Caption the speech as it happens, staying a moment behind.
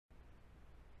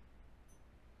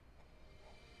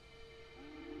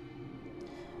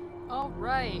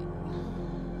Right.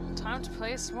 Time to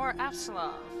play some more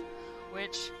Apsulov,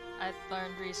 which I've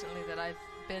learned recently that I've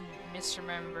been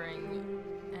misremembering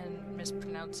and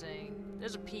mispronouncing.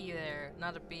 There's a P there,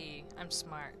 not a B. I'm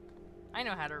smart. I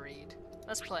know how to read.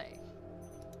 Let's play.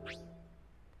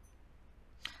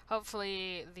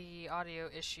 Hopefully the audio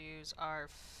issues are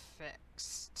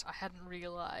fixed. I hadn't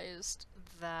realized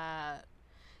that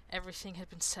everything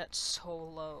had been set so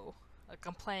low. Like,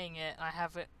 I'm playing it, I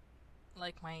have it,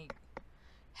 like, my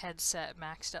headset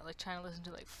maxed out, like, trying to listen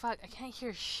to, like, fuck, I can't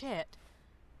hear shit.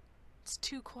 It's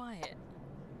too quiet.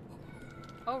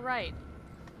 Oh, right.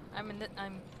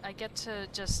 I get to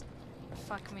just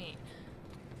fuck me.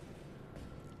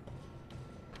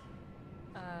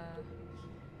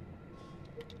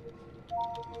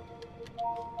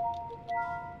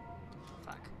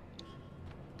 Fuck.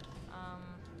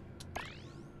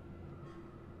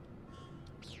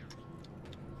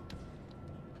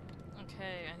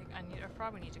 Okay, I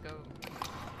probably need to go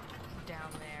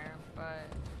down there, but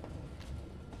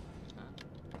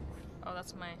oh,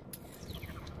 that's my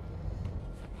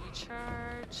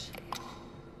recharge.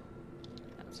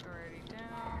 That's already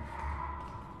down.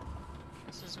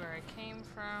 This is where I came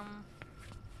from.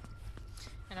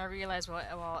 And I realized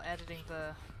while editing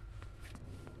the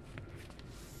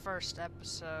first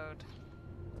episode,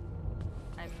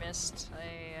 I missed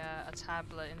a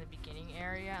tablet in the beginning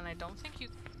area, and I don't think you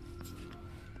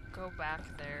go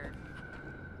back there.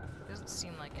 Doesn't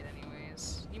seem like it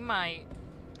anyways. You might.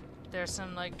 There's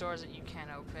some like doors that you can't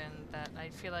open that I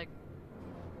feel like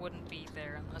wouldn't be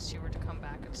there unless you were to come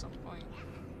back at some point.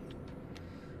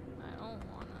 I don't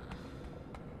wanna.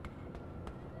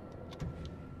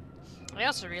 I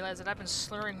also realized that I've been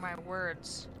slurring my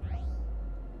words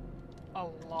a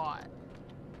lot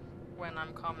when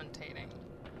I'm commentating.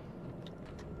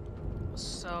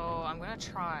 So I'm gonna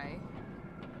try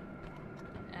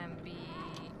and be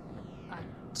a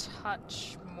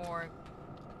touch more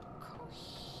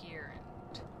coherent.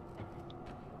 So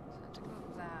I have to go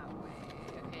that way.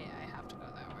 Okay, I have to go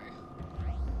that way.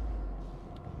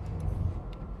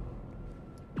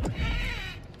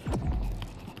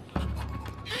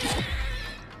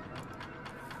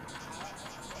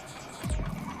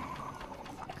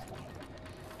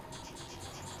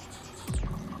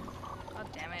 God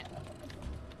damn it.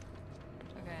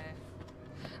 Okay.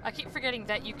 I keep forgetting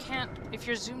that you can't, if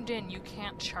you're zoomed in, you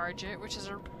can't charge it, which is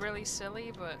really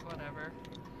silly, but whatever.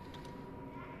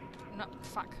 No,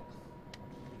 fuck.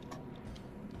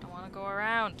 I want to go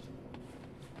around.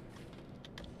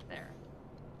 There.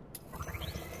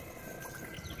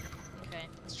 Okay,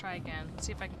 let's try again. Let's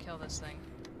see if I can kill this thing.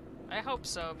 I hope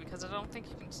so, because I don't think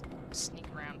you can sneak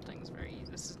around things very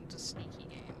easy. This isn't a sneaky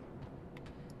game.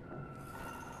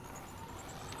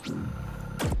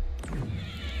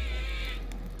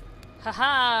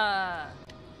 Haha!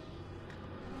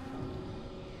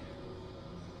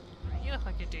 You look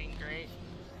like you're doing great.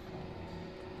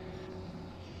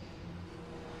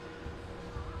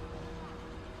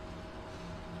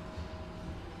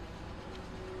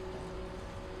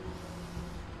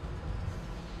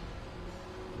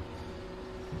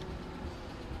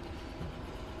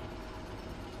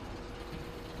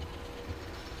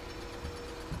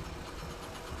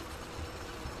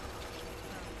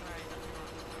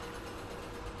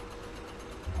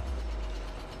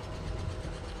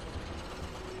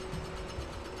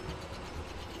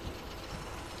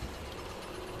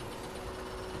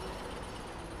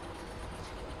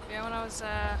 Yeah, when I was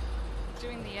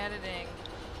doing the editing,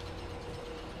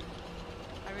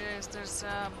 I realized there's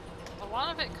a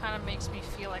lot of it kind of makes me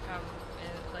feel like I'm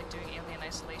like doing Alien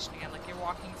Isolation again. Like you're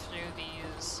walking through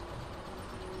these,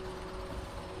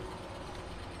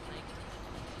 like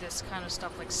this kind of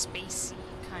stuff, like spacey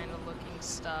kind of looking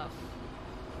stuff.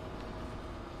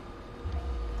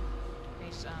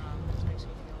 Makes, I don't know, it makes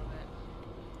me feel a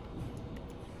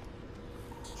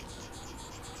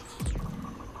bit.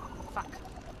 Fuck.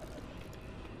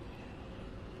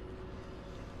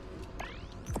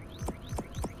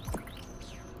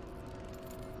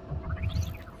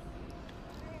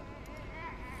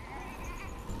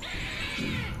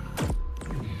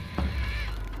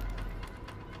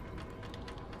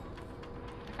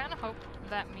 Hope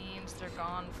that means they're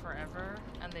gone forever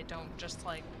and they don't just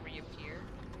like reappear.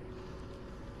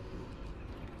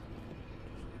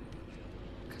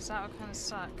 Cause that would kinda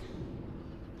suck.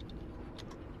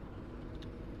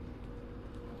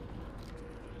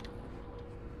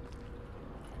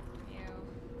 Ew.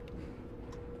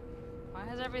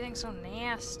 Why is everything so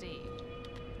nasty?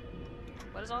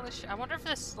 What is all this shit? I wonder if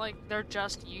this, like, they're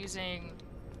just using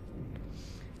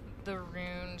the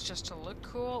runes just to look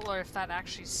cool, or if that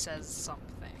actually says something.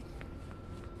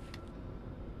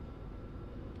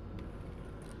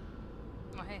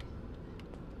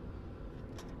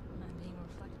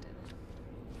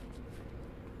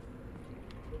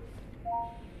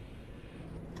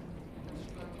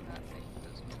 That thing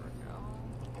doesn't work at all.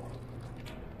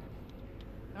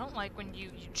 I don't like when you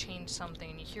change something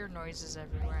and you hear noises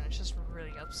everywhere and it's just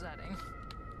really upsetting.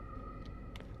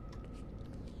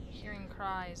 Hearing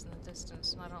cries in the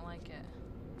distance and I don't like it.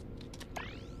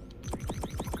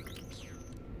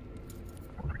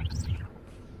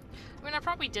 I mean, I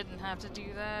probably didn't have to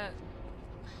do that.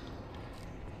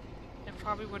 It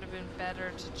probably would have been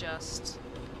better to just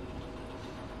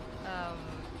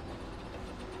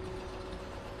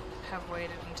have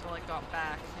waited until I got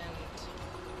back and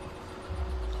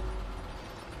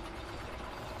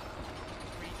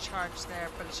recharge there,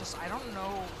 but it's just I don't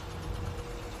know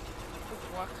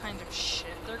what kind of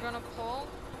shit they're gonna pull.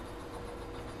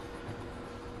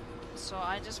 So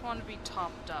I just want to be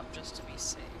topped up just to be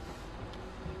safe.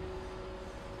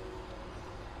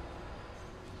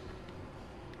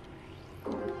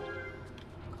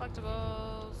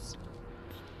 Collectibles.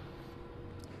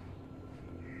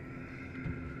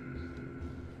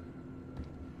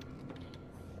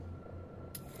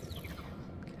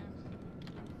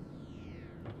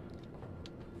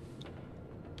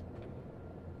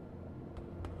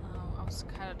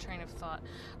 Kind of train of thought.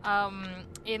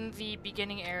 In the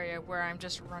beginning area where I'm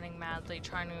just running madly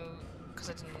trying to, because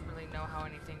I didn't really know how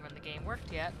anything in the game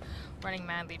worked yet, running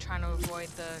madly trying to avoid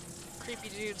the creepy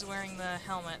dudes wearing the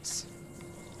helmets,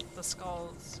 the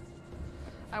skulls.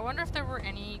 I wonder if there were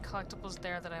any collectibles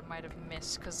there that I might have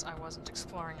missed because I wasn't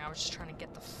exploring, I was just trying to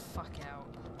get the fuck out.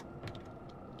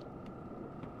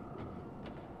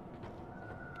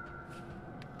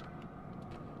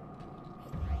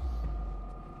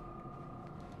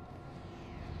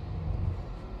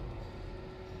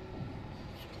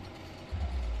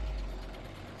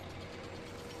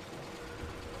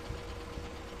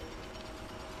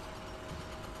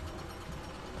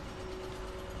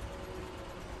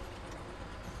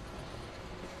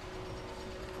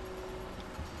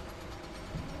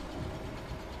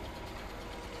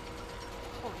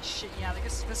 Shit, yeah,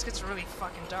 this gets really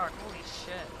fucking dark. Holy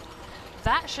shit.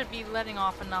 That should be letting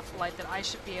off enough light that I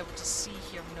should be able to see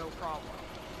here no problem.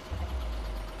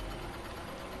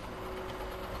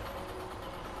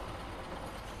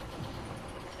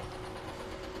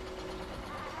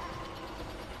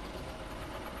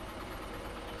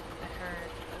 I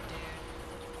heard a dude.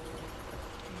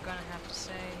 I'm gonna have to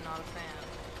say, not a fan.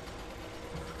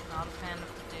 Not a fan of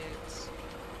the dudes.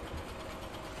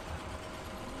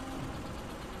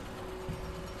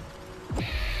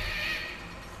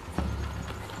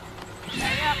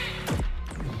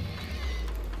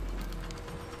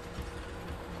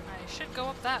 Go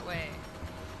up that way.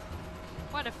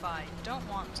 What if I don't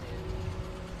want to?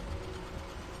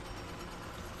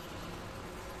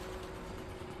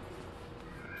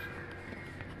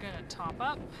 Gonna top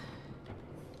up.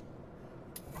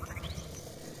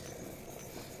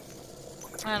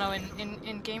 I don't know,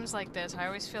 in games like this, I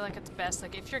always feel like it's best,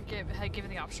 like, if you're given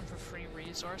the option for free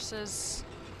resources,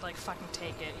 like, fucking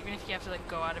take it. Even if you have to, like,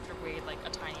 go out of your way, like, a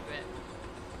tiny bit.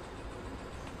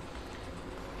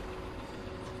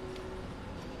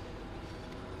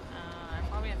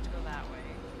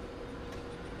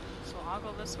 I'll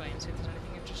go this way and see if there's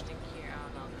anything interesting here.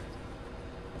 I don't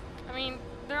know. I mean,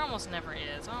 there almost never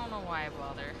is. I don't know why I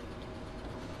bother.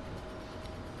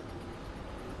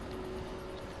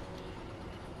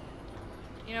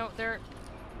 You know,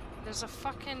 there's a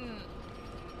fucking...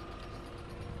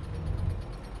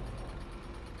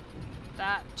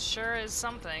 That sure is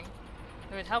something.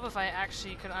 It would help if I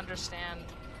actually could understand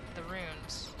the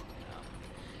runes. You know.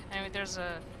 Anyway, there's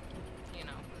a... You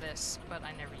know, this, but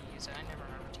I never use it. I never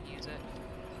remember to use it.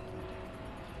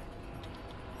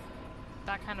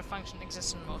 That kind of function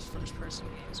exists in most first-person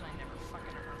games, and I never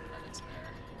fucking remember that it's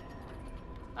there.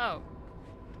 Oh.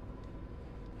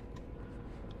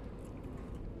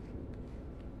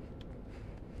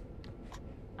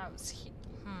 I was he-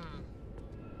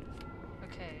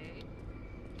 Okay.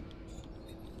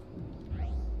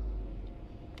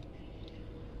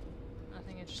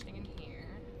 Nothing interesting in here.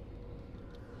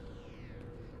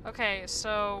 Okay,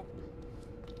 so...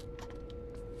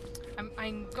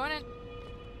 I'm going to...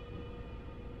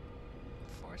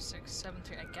 4, 6, 7,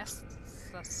 3, I guess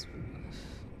that's...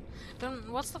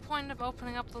 Then what's the point of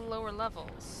opening up the lower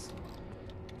levels?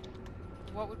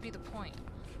 What would be the point?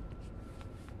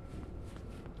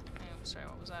 I'm sorry,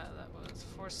 what was that? That was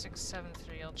 4, 6, 7,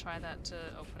 3. I'll try that to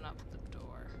open up the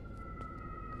door.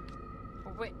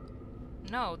 Oh, wait.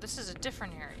 No, this is a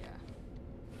different area.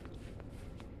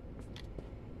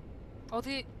 Oh,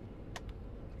 the...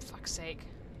 Fuck's sake.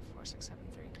 4, 6, 7,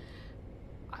 3.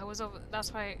 I was over...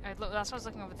 That's why I was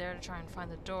looking over there to try and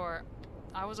find the door.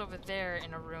 I was over there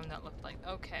in a room that looked like,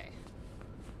 okay.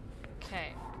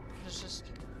 Okay. There's just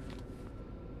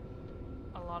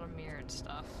a lot of mirrored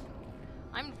stuff.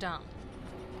 I'm dumb.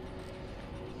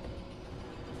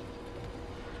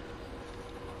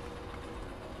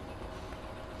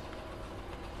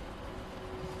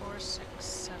 4, 6,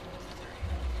 7, 3.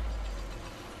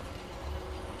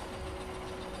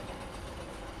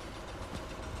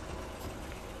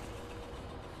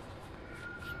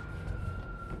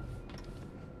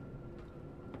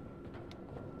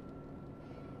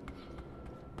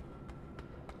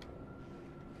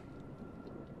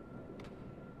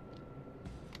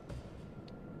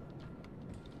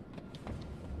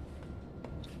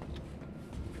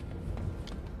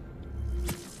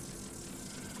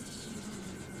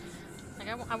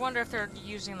 I wonder if they're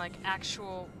using like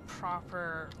actual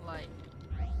proper like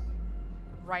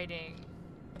writing,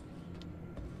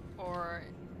 or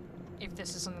if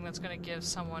this is something that's going to give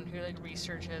someone who like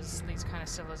researches these kind of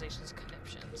civilizations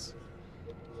conniptions.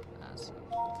 So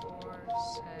 4,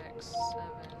 6, 7,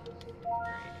 3.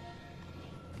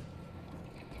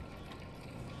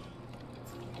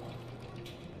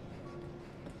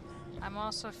 I'm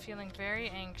also feeling very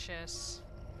anxious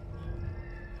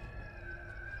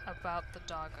about the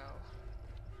doggo.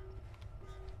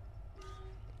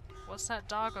 What's that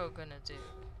doggo gonna do?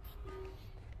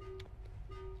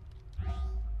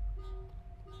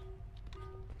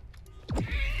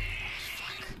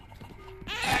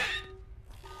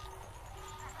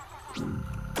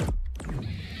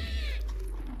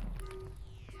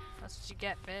 That's what you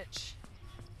get, bitch.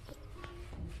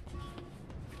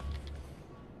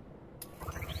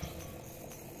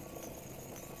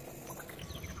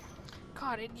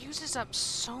 God, it uses up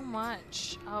so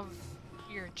much of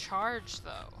your charge,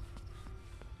 though.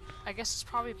 I guess it's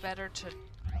probably better to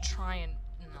try and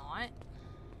not.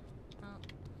 Oh,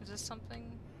 is this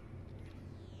something?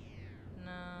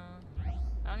 No.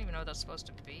 I don't even know what that's supposed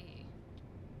to be.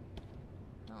 I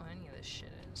don't know what any of this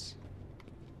shit is.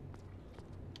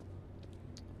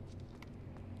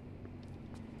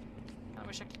 I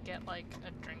wish I could get, like,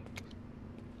 a drink.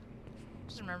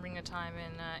 Just remembering a time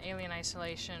in Alien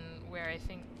Isolation where I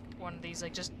think one of these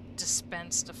like just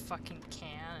dispensed a fucking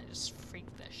can. It just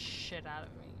freaked the shit out of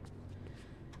me.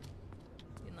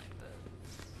 In like the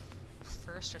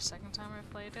first or second time I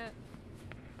played it.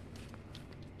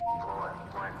 Floor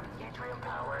 1, atrium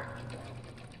power.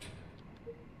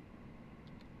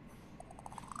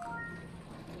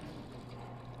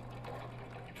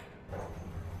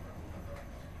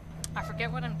 I forget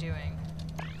what I'm doing.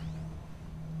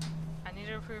 I need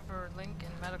to approve a link in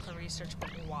medical research, but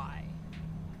why?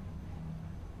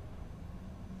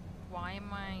 Why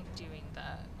am I doing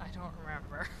that? I don't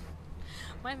remember.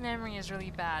 My memory is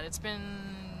really bad. It's been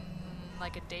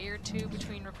like a day or two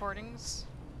between recordings.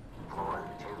 Floor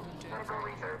 2, medical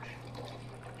research.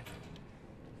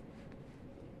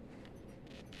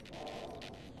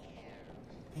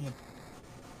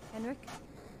 Henrik,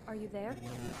 are you there?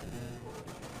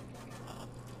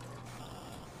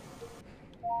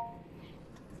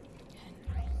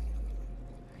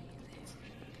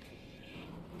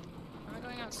 Am I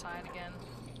going outside again?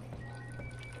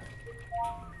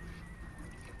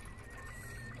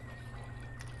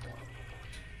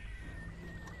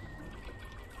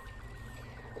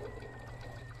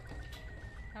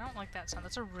 I don't like that sound.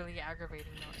 That's a really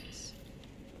aggravating noise.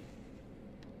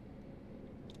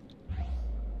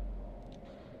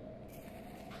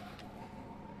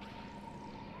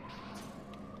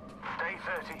 Day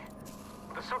 30.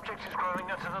 The subject is growing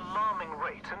at an alarming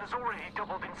rate and has already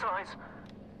doubled in size.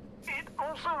 It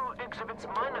also exhibits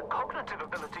minor cognitive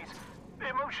abilities,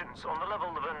 emotions on the level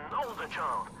of an older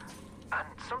child, and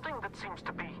something that seems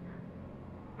to be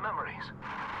memories.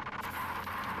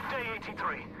 Day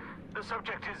 83. The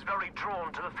subject is very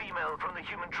drawn to the female from the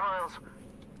human trials.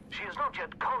 She is not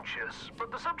yet conscious,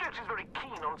 but the subject is very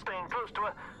keen on staying close to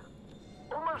her,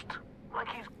 almost like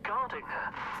he's guarding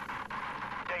her.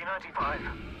 Day 95.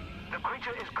 The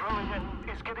creature is growing and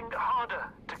is getting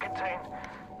harder to contain.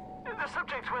 The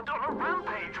subject went on a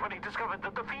rampage when he discovered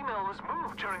that the female was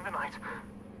moved during the night.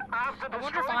 After I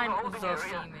wonder if destroying I'm the holding the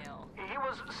area, female. he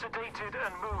was sedated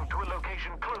and moved to a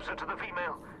location closer to the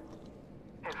female.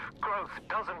 If growth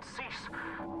doesn't cease,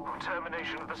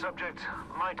 termination of the subject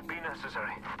might be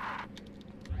necessary.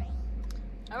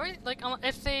 I would like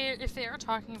if they are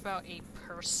talking about a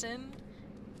person,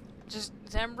 just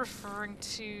them referring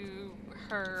to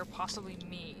her, possibly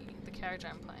me, the character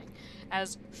I'm playing,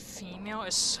 as female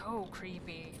is so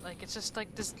creepy. Like it's just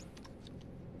like this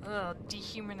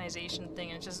dehumanization thing,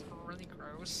 and it's just really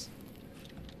gross.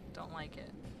 Don't like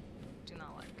it. Do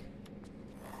not like.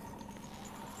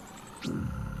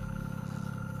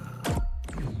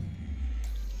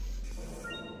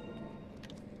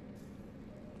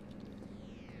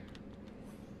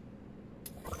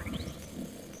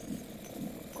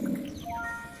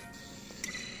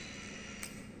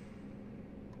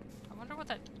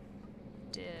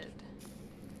 did.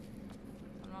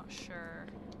 I'm not sure.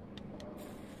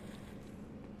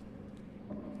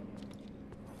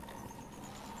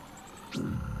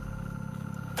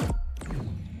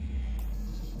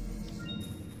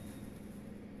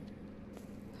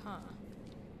 Huh.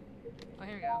 Oh,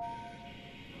 here we go.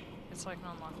 It's so I can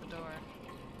unlock the door.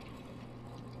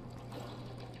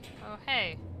 Oh,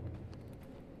 hey!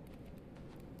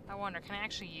 I wonder, can I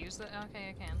actually use the— okay,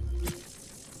 I can.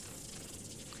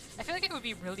 I feel like it would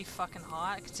be really fucking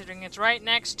hot, considering it's right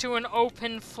next to an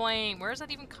open flame. Where is that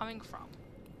even coming from?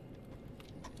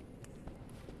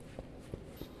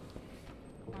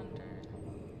 Wonder.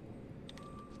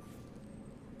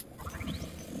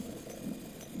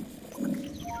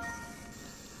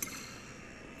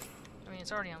 I mean,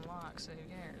 it's already unlocked, so who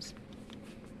cares?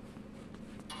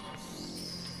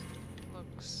 This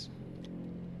looks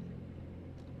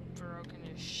broken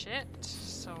as shit,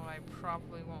 so I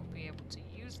probably won't be able to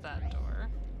use that door.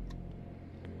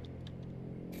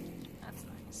 That's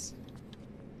nice.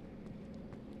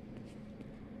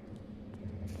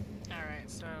 Alright,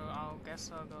 so I'll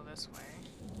guess I'll go this way.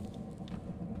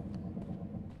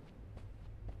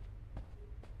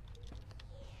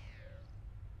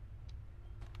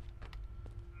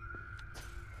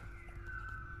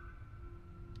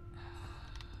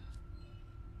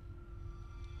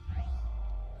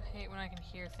 I hate when I can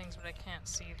hear things but I can't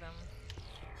see them.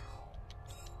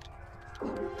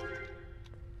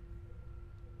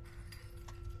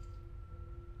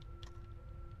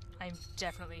 I'm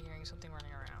definitely hearing something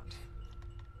running around.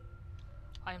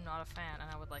 I am not a fan and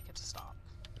I would like it to stop.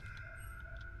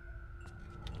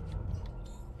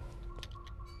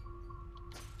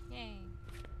 Yay.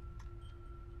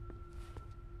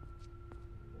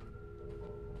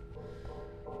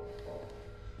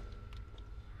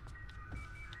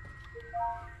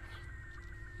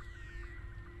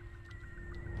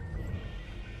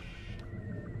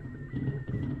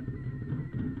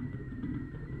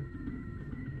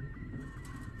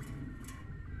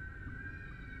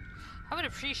 I would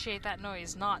appreciate that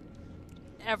noise, not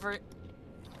ever.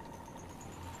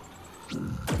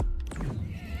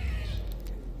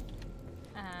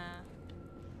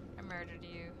 I murdered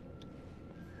you.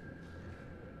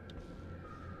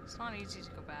 It's not easy to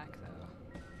go back, though.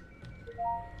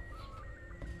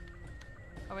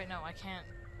 Oh wait, no, I can't.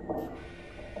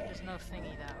 There's no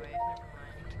thingy that way. Never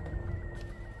mind.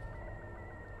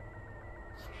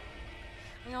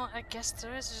 You know, I guess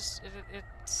there is just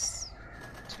it's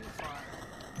too far.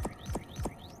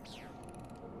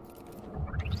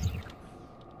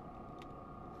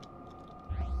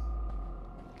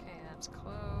 Okay, that's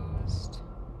closed.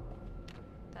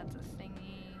 That's a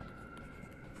thingy.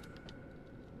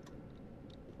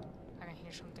 I can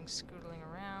hear something scootling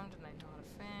around, and I'm not a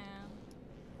fan.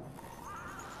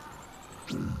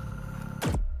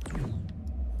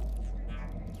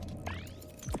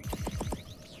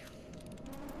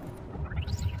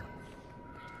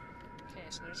 Okay,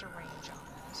 so there's a range on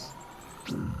this.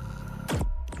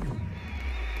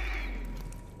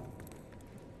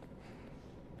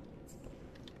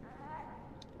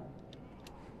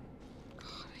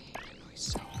 God, I hate that noise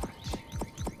so much.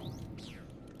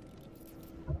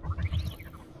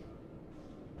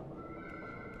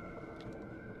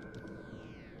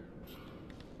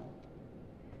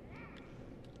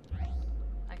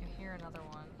 I can hear another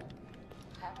one.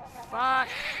 Fuck!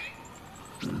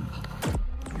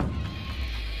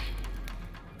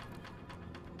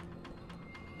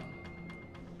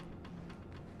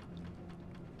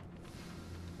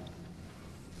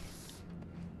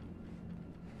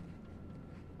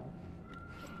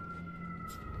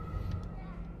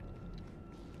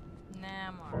 Nah,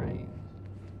 I'm alright.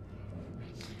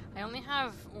 I only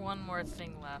have one more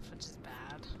thing left, which is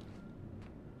bad.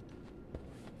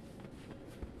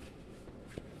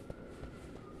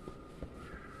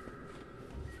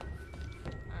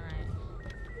 Alright.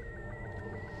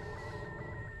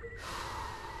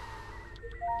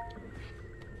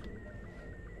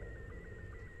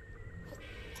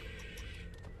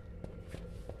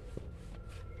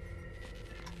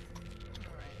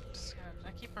 Alright, just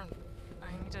gotta,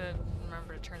 I need to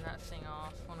remember to turn that thing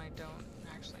off when I don't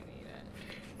actually need it.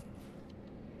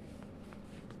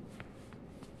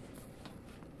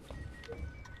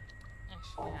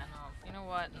 Actually, yeah, no. You know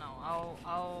what? No,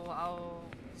 I'll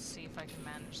see if I can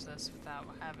manage this without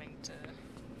having to.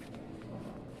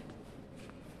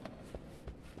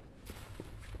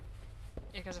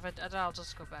 Yeah, because if I'll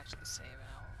just go back to the save and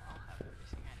I'll have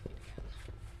everything I need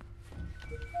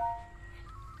again.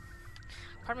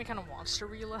 Part of me kind of wants to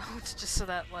reload just so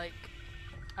that like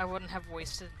I wouldn't have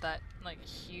wasted that like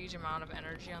huge amount of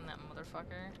energy on that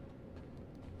motherfucker.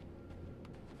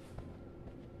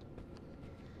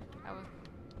 I would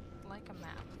like a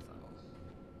map, though.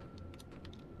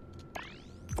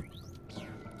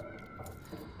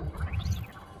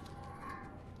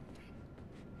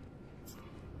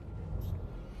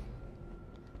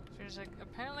 There's like,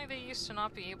 apparently they used to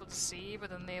not be able to see, but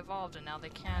then they evolved and now they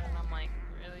can, and I'm like,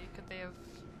 really? Could they have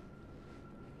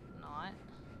not?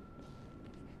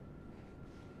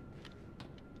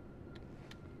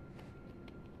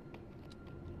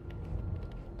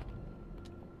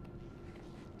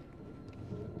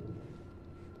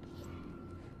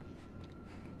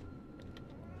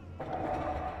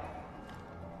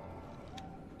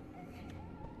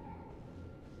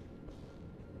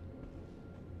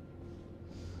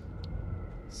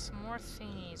 Some more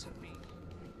thingies would be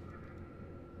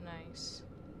nice.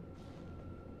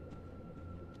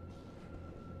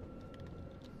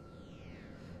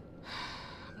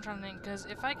 I'm trying to think, because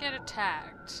if I get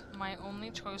attacked, my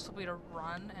only choice will be to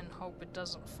run and hope it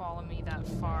doesn't follow me that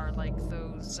far like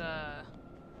those,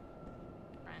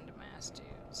 random ass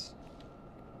dudes.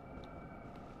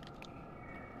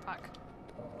 Fuck.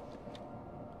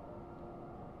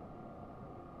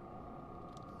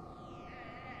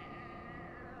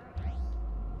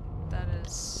 That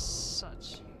is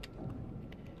such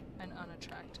an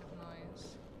unattractive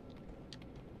noise.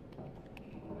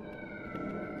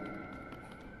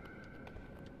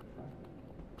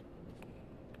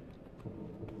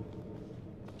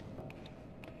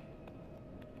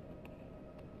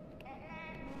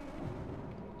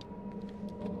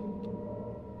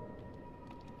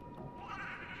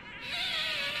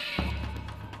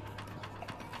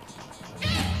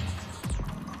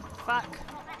 Fuck.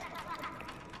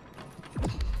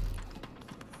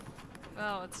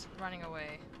 Well, it's running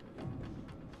away.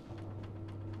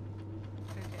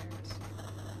 Who cares?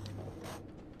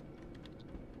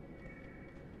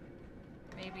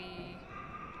 Maybe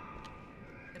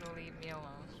it'll leave me alone.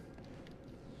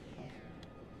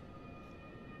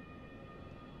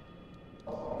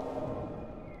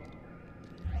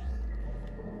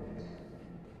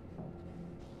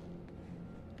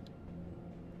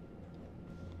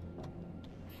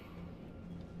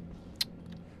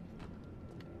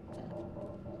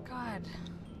 God.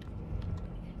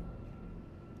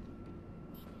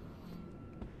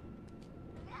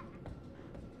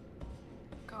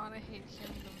 God, I hate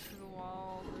hearing them through the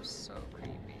wall. They're so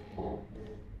creepy.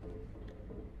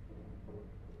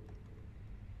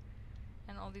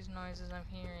 And all these noises I'm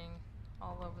hearing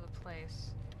all over the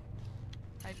place.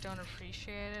 I don't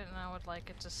appreciate it and I would like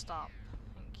it to stop.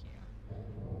 Thank you.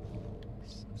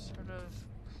 Some sort of...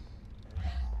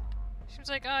 She was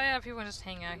like, oh yeah, people can just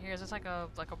hang out here. Is this like a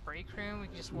break room? We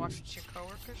can just watch what your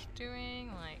coworkers are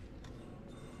doing? Like...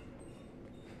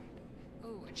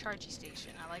 Ooh, a charging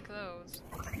station. I like those.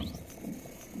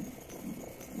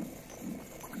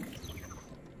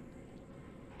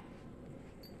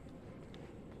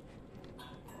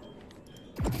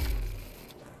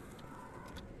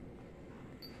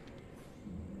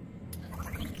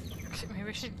 Maybe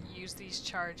I should use these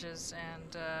charges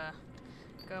and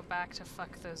go back to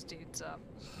fuck those dudes up.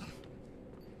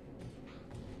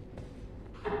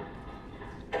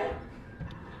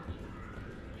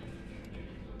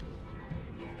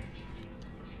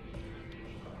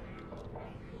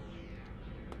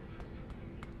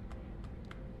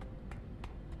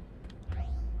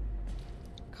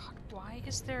 God, why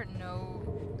is there no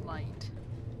light?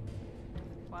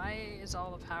 Why is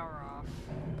all the power off?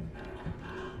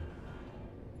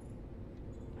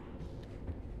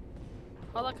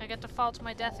 Oh look, I get to fall to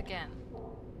my death again.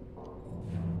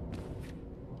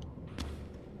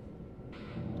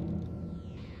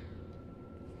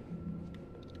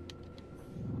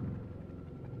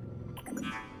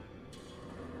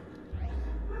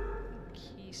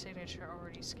 Key signature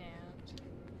already scanned.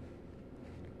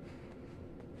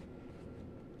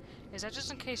 Is that just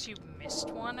in case you missed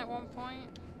one at one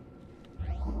point?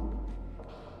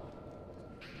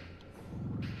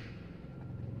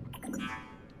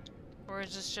 Or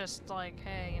is this just like,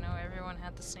 hey, you know, everyone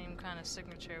had the same kind of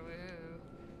signature, woohoo.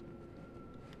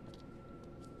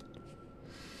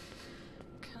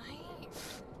 Can I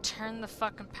turn the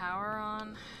fucking power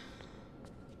on?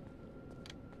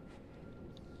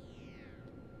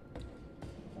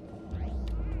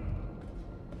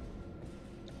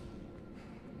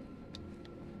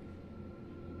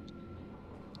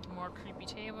 More creepy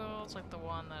tables, like the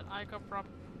one that I got brought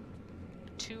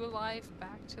to life,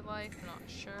 back to life, not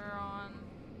sure on.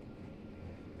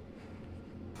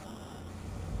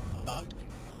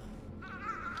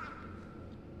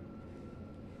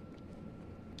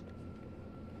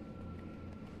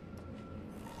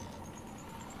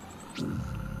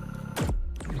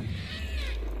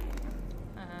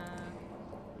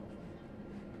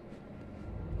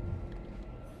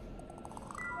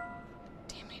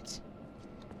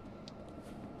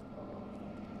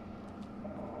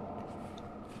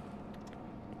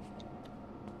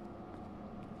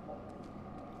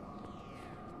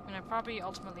 I probably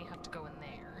ultimately have to go in there.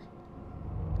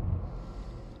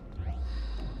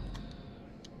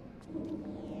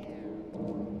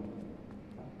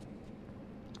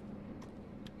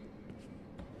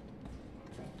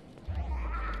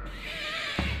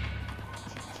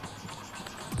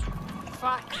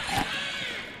 Fuck.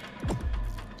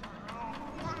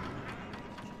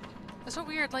 It's so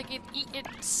weird, like it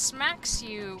smacks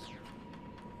you,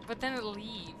 but then it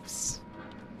leaves.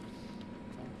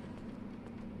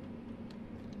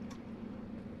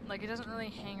 Like it doesn't really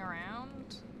hang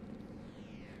around.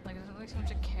 Like it doesn't really seem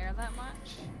to care that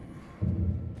much.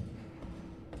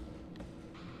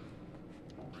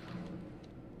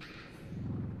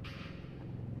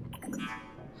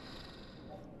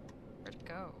 Where'd it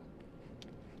go?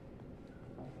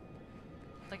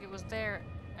 Like it was there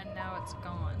and now it's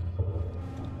gone.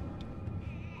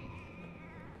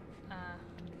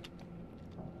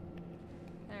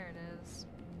 There it is.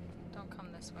 Don't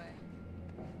come this way.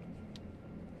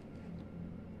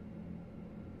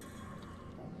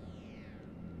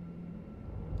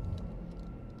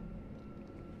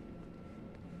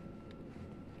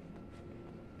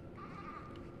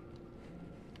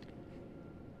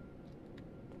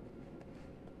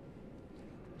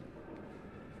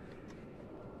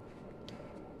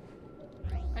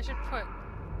 I should put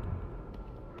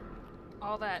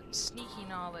all that sneaky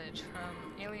knowledge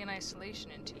from Alien Isolation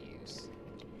into use.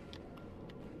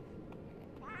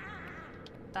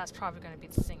 That's probably going to be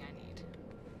the thing I need.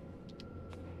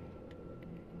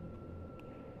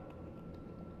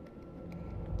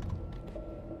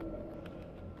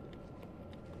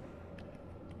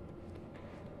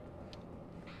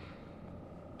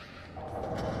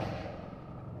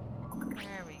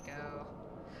 There we go.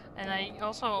 And I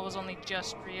also was only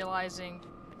just realizing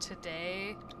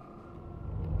today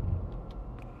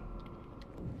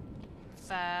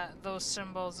that those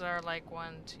symbols are like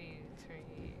 1, 2,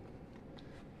 3,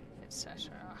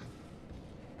 etc.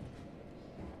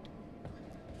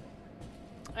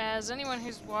 As anyone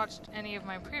who's watched any of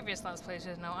my previous Let's Plays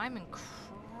know, I'm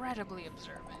incredibly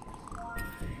observant.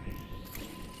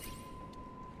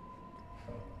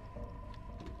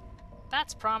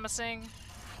 That's promising.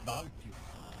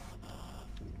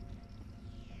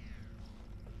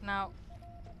 Now,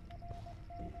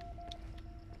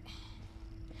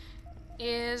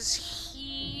 is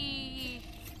he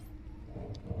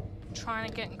trying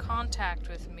to get in contact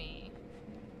with me?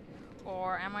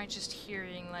 Or am I just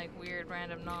hearing like weird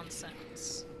random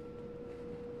nonsense?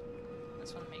 I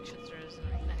just want to make sure there isn't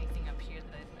anything up here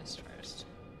that I've missed first.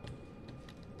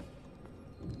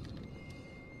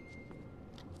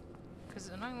 Because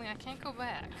annoyingly I can't go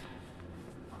back.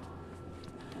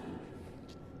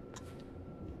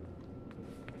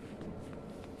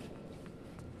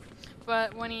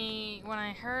 But when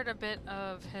I heard a bit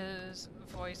of his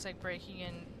voice like breaking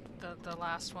in the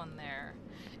last one there,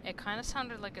 it kind of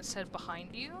sounded like it said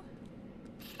behind you.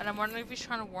 And I'm wondering if he's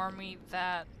trying to warn me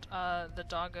that the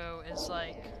doggo is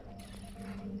like,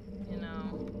 you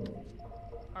know,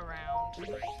 around.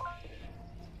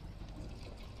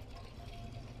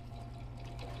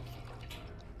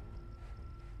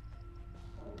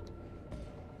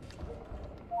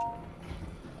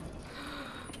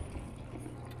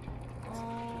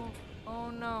 Oh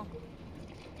no.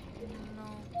 No.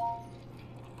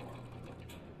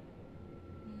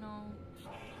 No.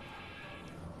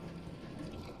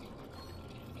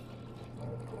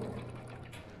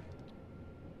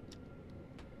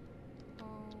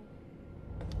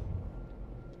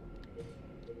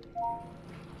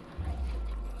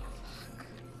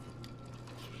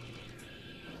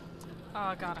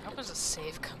 Oh god, I hope there's a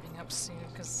save coming up soon,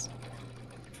 because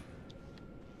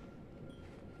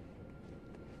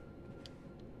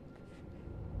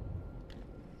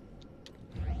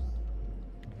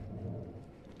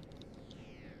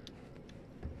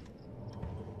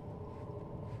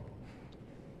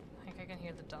I think I can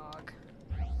hear the dog.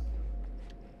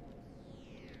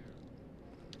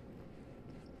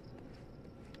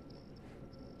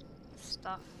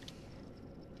 Stuff.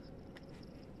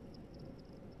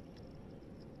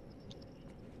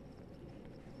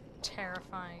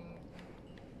 Terrifying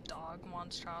dog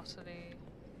monstrosity.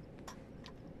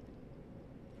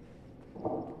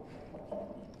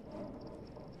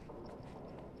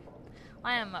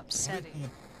 I am upsetting.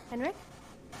 Henrik?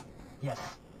 Yes.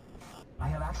 I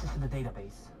have access to the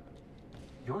database.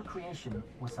 Your creation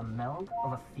was a meld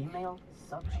of a female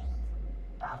subject,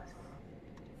 Alice,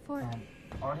 For and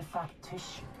artifact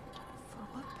tissue.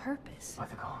 for what purpose? By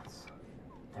the gods,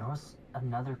 there was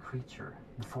another creature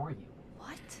before you.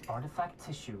 What? Artifact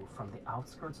tissue from the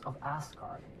outskirts of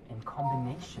Asgard in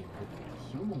combination with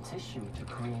human tissue to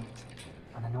create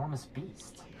an enormous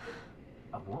beast.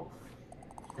 A wolf.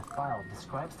 The file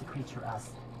describes the creature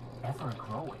as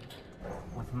ever-growing,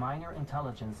 with minor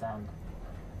intelligence, and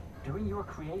during your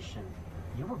creation,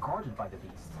 you were guarded by the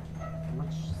beast,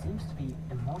 which seems to be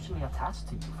emotionally attached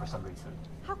to you for some reason.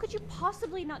 How could you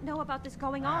possibly not know about this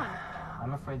going on?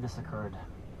 I'm afraid this occurred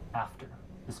after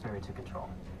the spirit took control.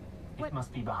 It What-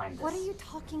 must be behind this. What are you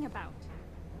talking about?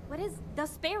 What is the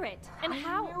spirit, and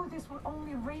how? I knew this would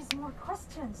only raise more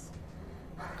questions.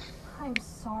 I'm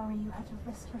sorry you had to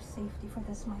risk your safety for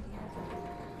this, my dear.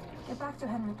 Get back to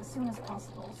Henrik as soon as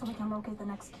possible so we can locate the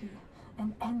next key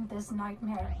and end this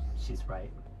nightmare. She's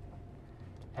right.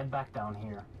 Head back down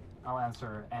here. I'll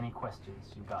answer any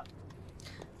questions you got.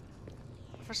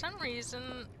 For some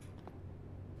reason,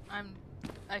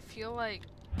 I feel like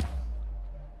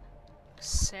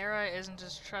Sarah isn't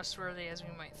as trustworthy as we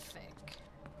might think.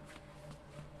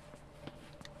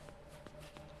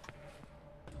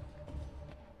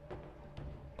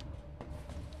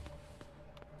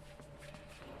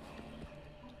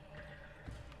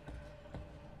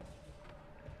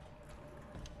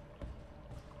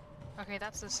 Okay,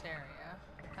 that's this area.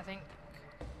 I think...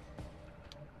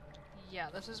 Yeah,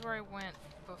 this is where I went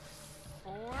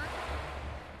before.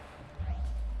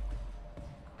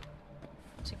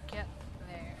 To get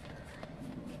there.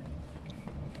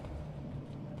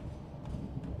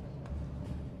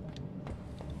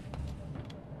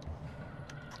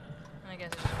 I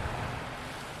guess it's...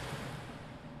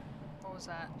 What was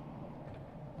that?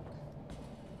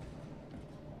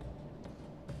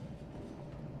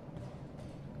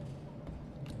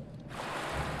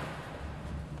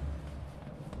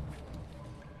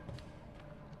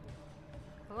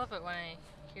 I love it when I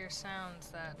hear sounds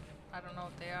that I don't know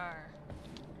what they are.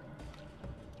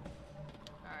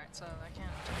 Alright, so I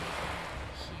can't do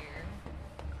anything here.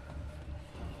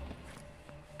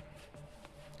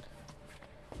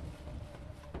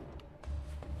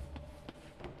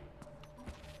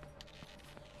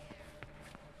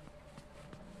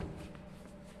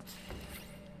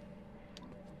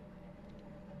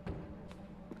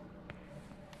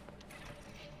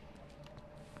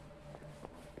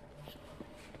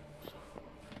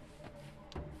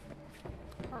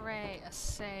 Hooray, a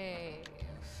save.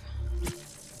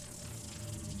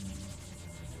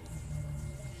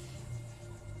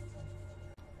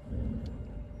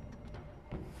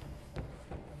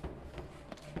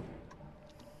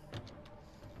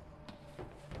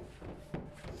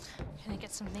 Can I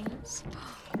get some names?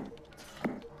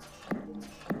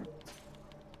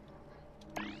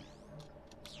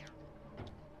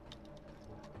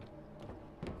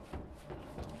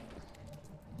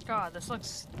 God, this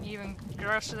looks even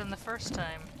grosser than the first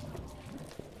time.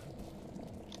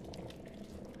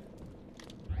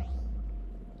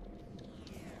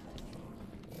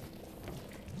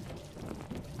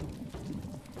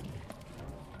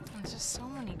 There's just so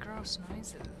many gross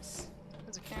noises.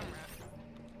 There's a camera.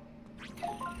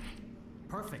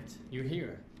 Perfect, you're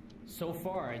here. So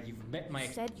far, you've met my...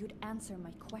 Said you'd answer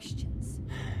my questions.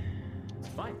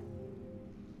 Fine.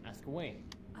 Ask away.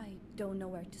 I don't know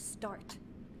where to start.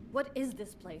 What is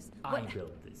this place? I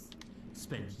built this.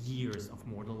 Spent years of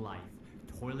mortal life,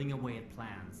 toiling away at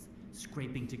plans,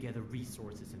 scraping together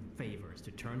resources and favors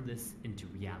to turn this into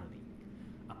reality.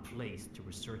 A place to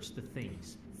research the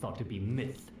things thought to be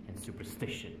myth and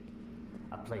superstition.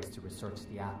 A place to research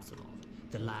the Apsulov,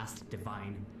 the last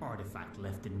divine artifact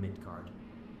left in Midgard.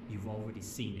 You've already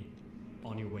seen it,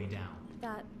 on your way down.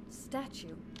 That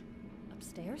statue.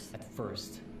 Upstairs? At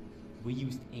first, we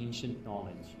used ancient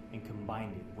knowledge and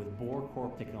combined it with Bohr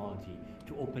Corp technology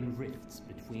to open rifts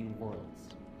between worlds.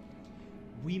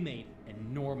 We made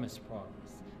enormous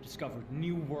progress, discovered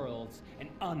new worlds and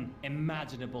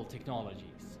unimaginable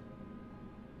technologies.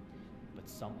 But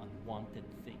some unwanted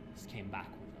things came back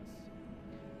with us,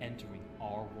 entering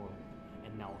our world,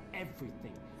 and now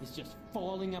everything is just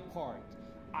falling apart.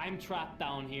 I'm trapped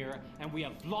down here, and we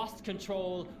have lost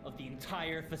control of the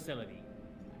entire facility.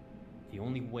 The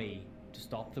only way to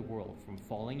stop the world from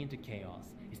falling into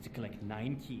chaos is to collect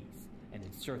 9 keys and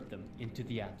insert them into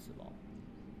the Apsulov.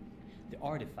 The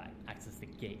artifact acts as the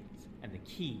gate, and the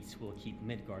keys will keep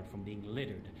Midgard from being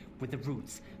littered with the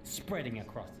roots spreading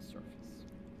across the surface.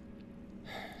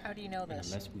 How do you know And this?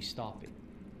 unless we stop it,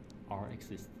 our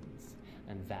existence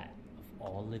and that of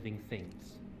all living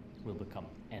things will become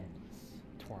endless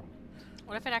torment.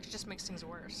 What if it actually just makes things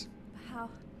worse? How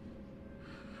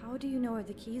do you know where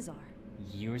the keys are?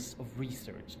 Years of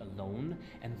research alone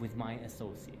and with my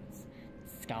associates,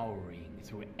 scouring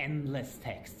through endless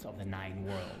texts of the 9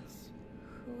 worlds.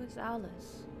 Who is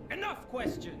Alice? Enough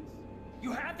questions!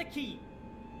 You have the key!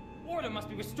 Order must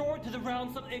be restored to the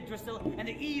realms of Yggdrasil, and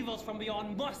the evils from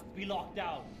beyond must be locked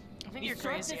out. I think you're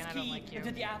crazy and I don't like you.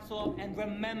 Into the Apsulov and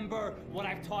remember what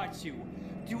I've taught you.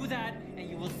 Do that and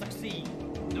you will succeed.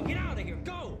 Now get out of here,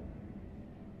 go!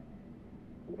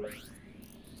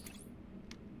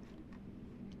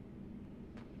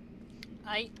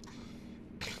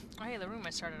 Oh hey, the room I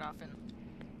started off in.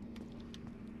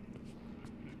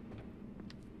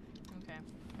 Okay.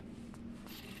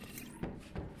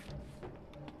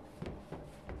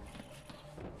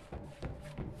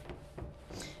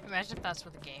 Imagine if that's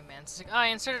what the game ends. It's like, oh, I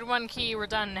inserted one key, we're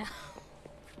done now.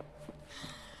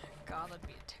 God, that'd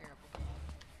be a terrible game.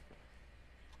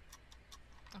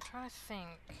 I'm trying to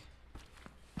think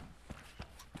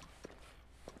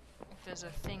if there's a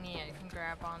thingy I can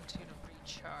grab onto to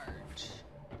recharge.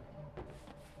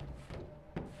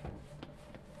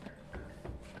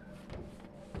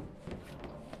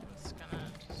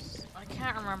 I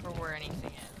can't remember where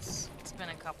anything is. It's been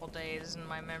a couple days and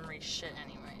my memory's shit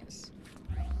anyways.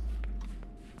 I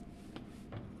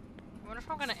wonder if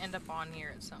I'm gonna end up on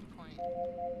here at some point.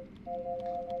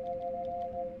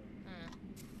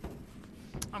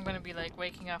 I'm gonna be like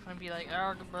waking up and be like,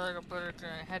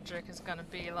 Hedrick is gonna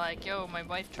be like, yo, my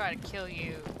wife tried to kill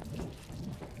you.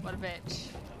 What a bitch.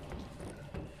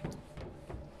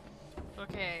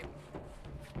 Okay.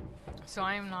 So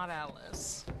I am not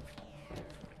Alice.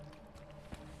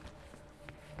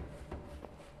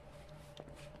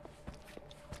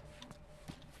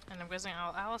 And I'm guessing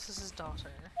Alice is his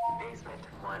daughter. Basement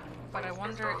 1. But I Waste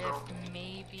wonder disposal. if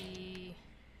maybe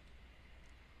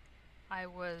I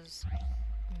was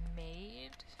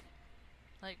made,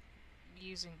 like,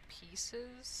 using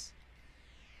pieces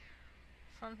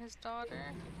from his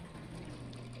daughter?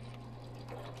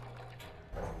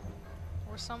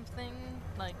 Or something?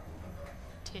 Like,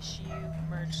 tissue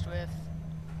merged with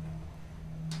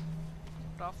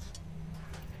stuff.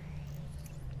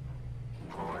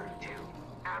 Floor 2.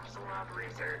 Apsulov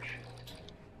research.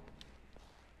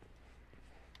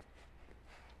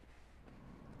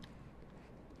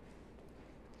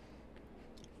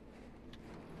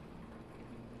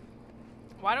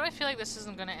 Why do I feel like this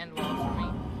isn't gonna end well for me?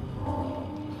 Oh,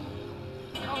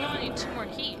 we only need 2 more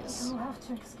keys. You'll have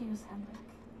to excuse Henrik.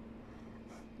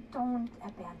 Don't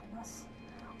abandon us.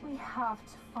 We have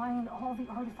to find all the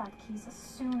artifact keys as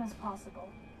soon as possible.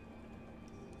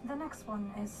 The next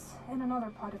one is in another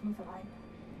part of Niflheim.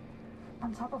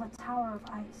 On top of a tower of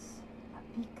ice, a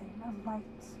beacon of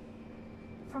light.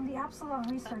 From the Apsulov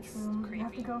research That's room, you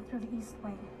have to creepy. go through the east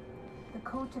wing. The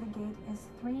code to the gate is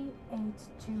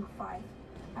 3825.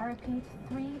 I repeat,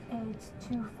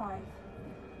 3825.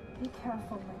 Be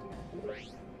careful, my dear.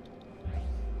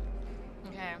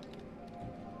 Okay.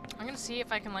 I'm gonna see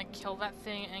if I can, like, kill that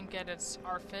thing and get its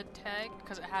RFID tag,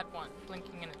 because it had one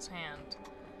blinking in its hand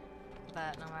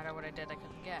that no matter what I did, I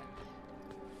couldn't get.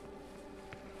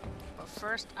 But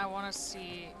first, I want to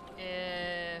see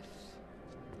if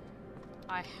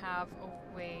I have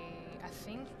a way. I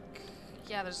think,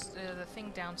 yeah, there's the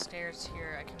thing downstairs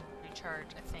here I can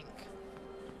recharge, I think.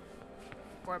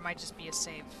 Or it might just be a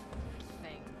save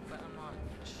thing, but I'm not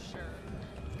sure.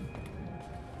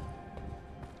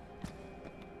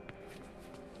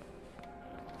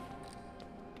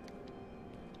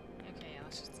 Okay, yeah,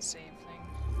 that's just the save thing.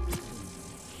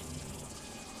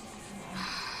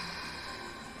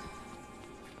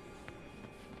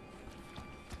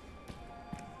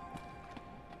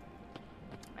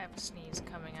 I have a sneeze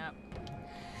coming up.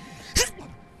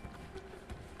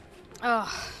 Ugh. Ow.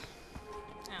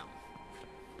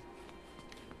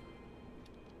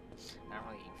 I don't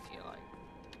really feel like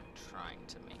trying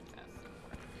to make that thing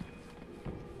work.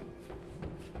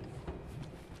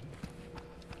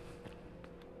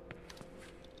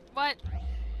 What?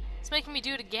 It's making me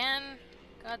do it again?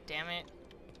 God damn it.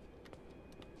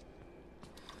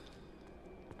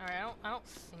 Alright, I don't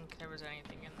think there was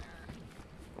anything in there.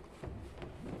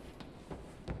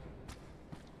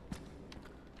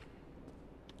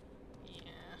 Yeah.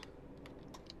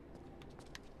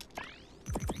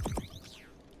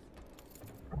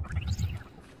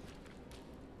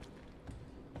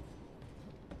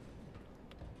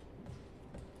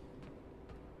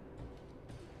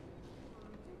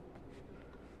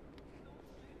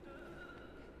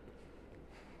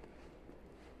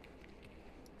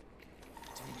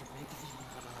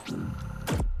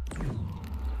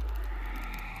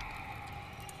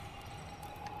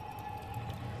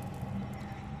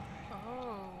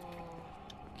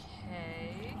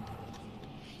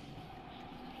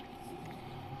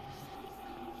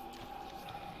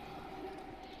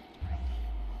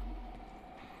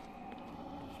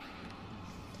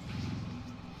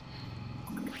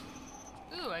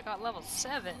 I got level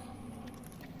 7.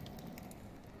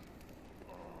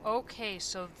 Okay,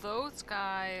 so those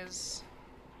guys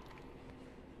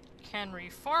can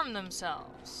reform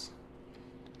themselves.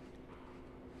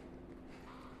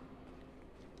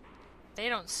 They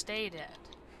don't stay dead.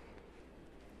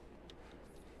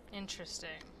 Interesting.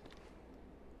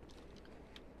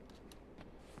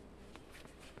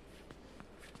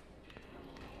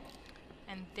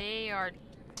 And they are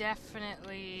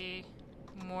definitely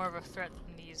more of a threat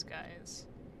than these guys.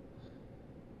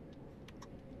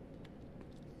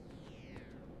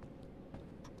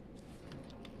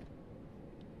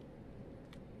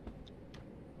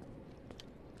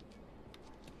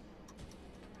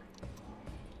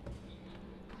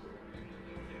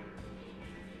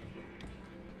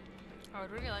 I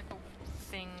would really like a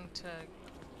thing to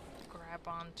grab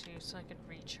onto so I could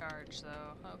recharge,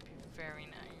 though. That would be very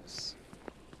nice.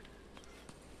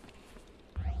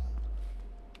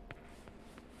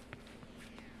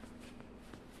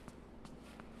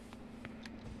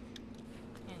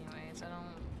 Anyways, I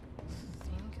don't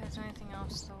think there's anything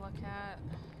else to look at.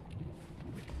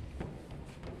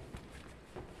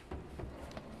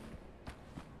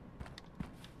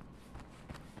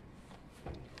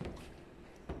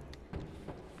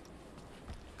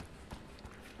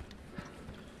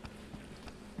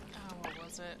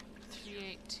 It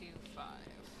 3825.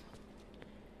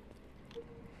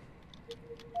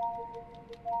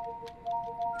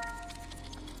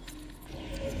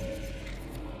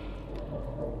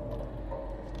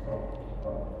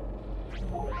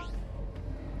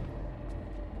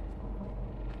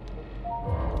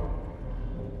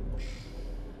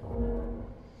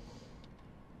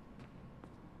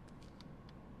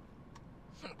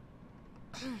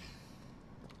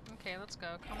 Okay, let's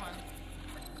go. Come on.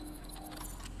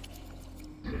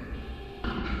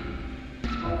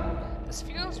 This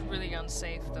feels really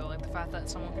unsafe though, like the fact that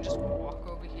someone could just walk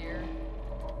over here.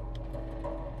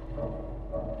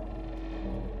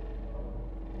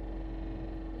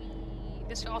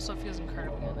 This also feels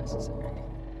incredibly unnecessary.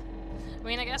 I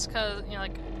mean, I guess because, you know,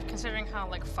 like, considering how,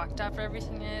 like, fucked up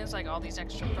everything is, like, all these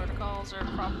extra protocols are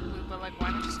probably, but, like, why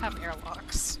not just have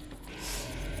airlocks?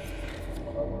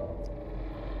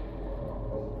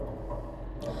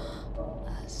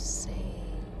 A save.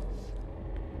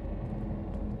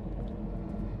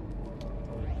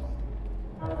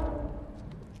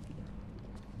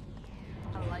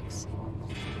 I like save.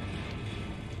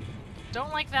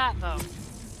 Don't like that, though.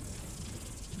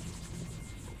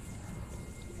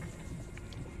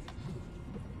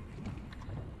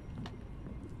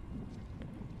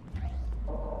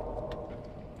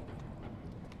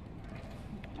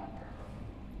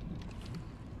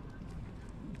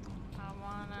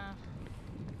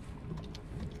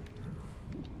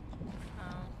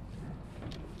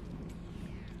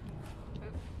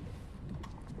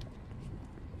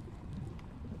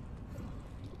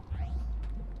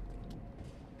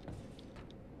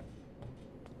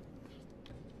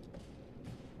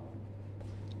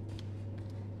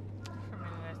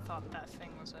 Thought that thing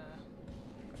was a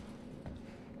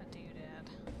doodad.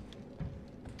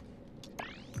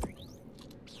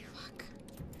 Fuck.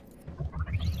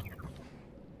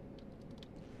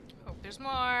 Hope there's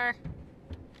more.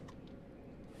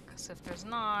 Because if there's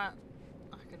not,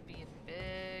 I could be in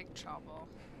big trouble.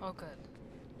 Oh, good.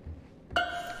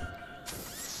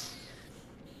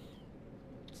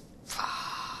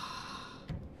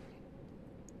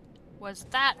 Was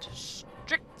that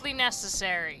strictly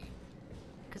necessary?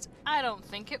 Because I don't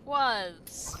think it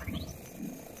was.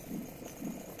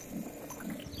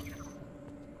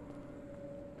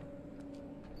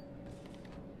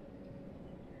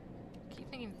 Keep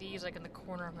thinking these, like, in the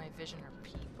corner of my vision are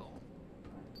people.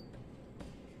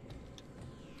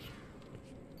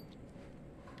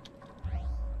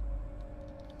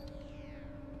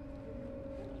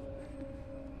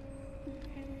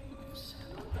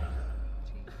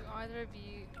 Do either of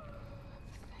you...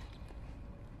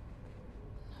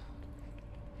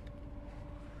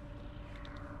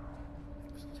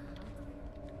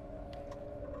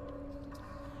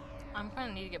 I'm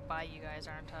gonna need to get by you guys,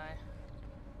 aren't I?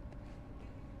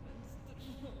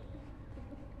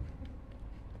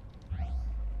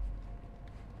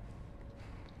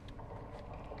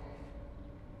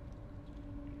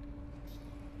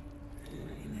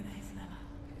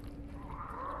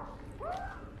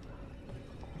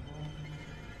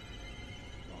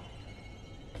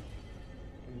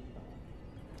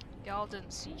 Y'all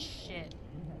didn't see shit.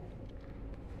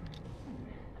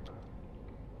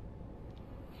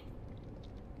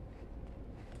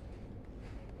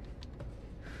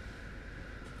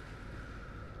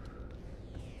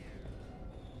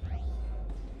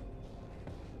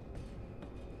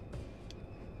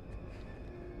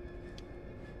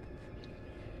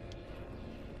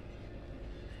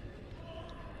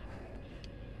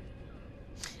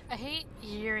 I hate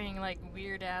hearing like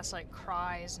weird ass like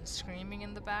cries and screaming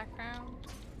in the background.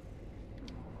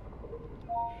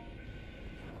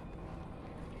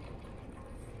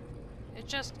 It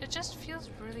just feels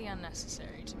really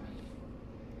unnecessary to me.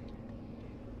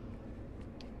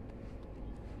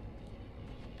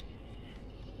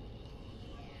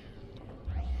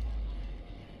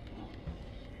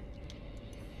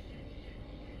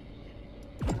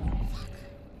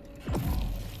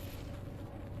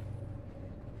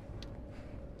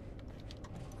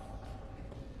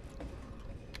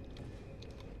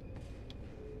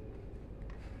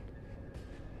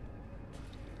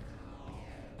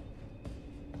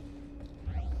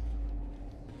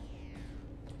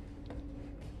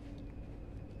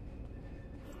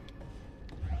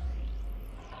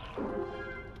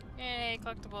 Yay,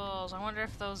 collectibles. I wonder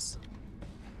if those...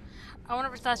 I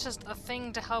wonder if that's just a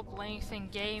thing to help lengthen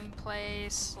gameplay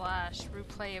 /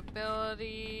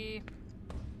 replayability.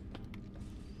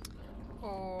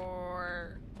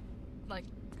 Or... like,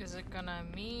 is it gonna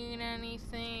mean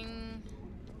anything?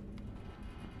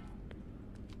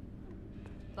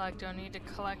 Like, do I need to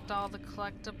collect all the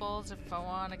collectibles if I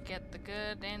want to get the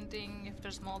good ending, if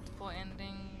there's multiple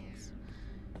endings?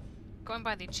 Going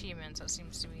by the achievements, that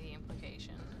seems to be the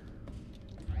implication.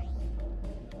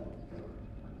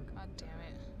 God damn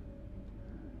it.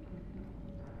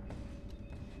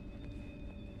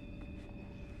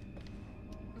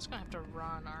 I'm just gonna have to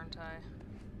run, aren't I?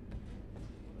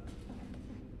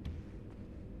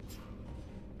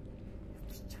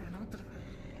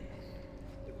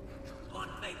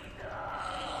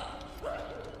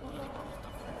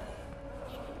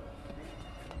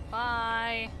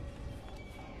 Bye!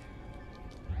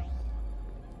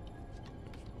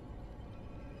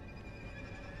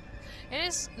 It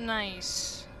is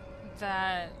nice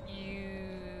that you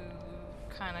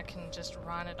kind of can just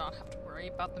run and not have to worry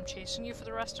about them chasing you for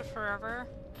the rest of forever.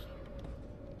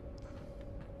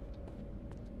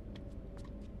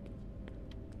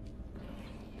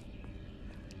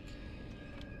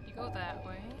 You go that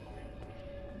way.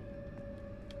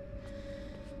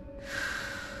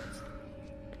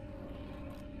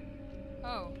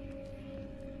 Oh.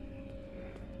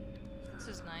 This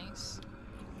is nice.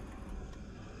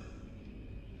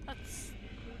 That's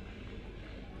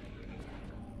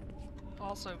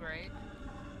also great.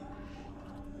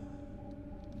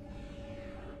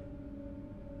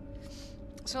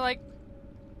 So like,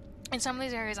 in some of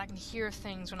these areas I can hear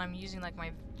things when I'm using like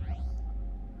my...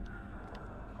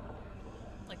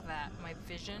 like that, my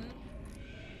vision.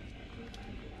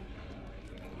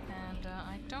 And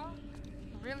I don't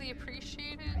really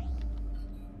appreciate it.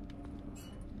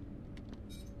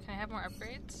 Can I have more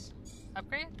upgrades?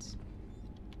 Upgrades?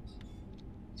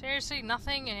 Seriously,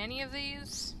 nothing in any of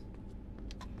these?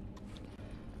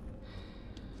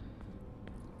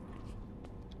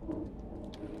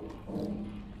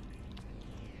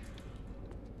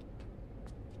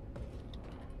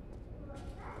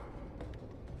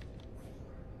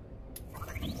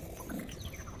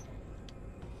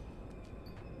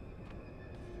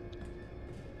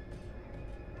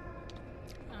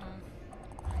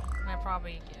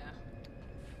 Probably, yeah.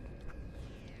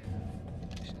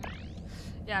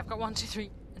 Yeah, I've got 1, 2, 3,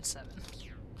 and 7.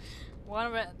 One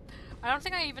of it. I don't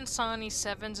think I even saw any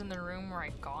 7s in the room where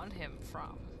I got him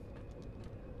from.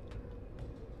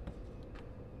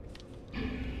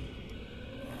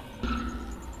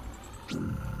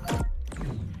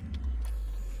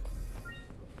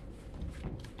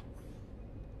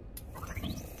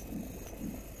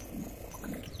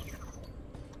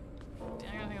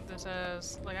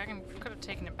 Like, I could have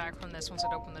taken it back from this once it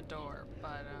opened the door,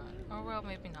 but, oh well,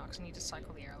 maybe not, because I need to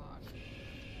cycle the airlock.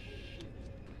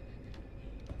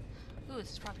 Ooh,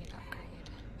 this is probably an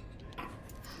upgrade.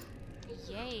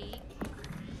 Yay!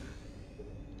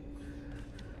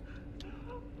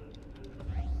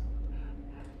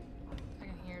 I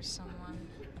can hear someone.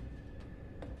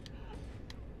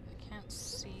 I can't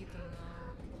see them,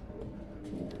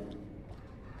 though.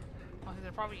 Oh,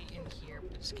 they're probably in here,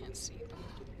 but I just can't see them.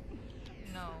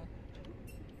 No.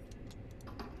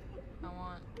 I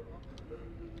want...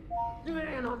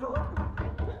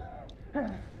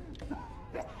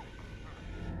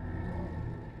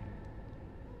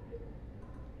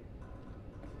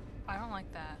 I don't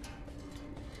like that.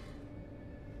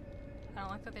 I don't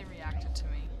like that they reacted to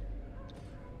me.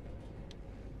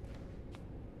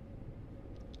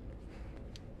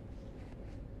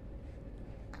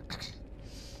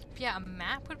 Yeah, a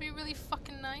map would be really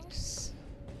fucking nice.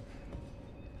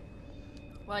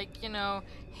 Like, you know,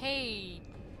 hey,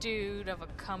 dude of a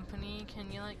company, can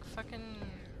you, like, fucking...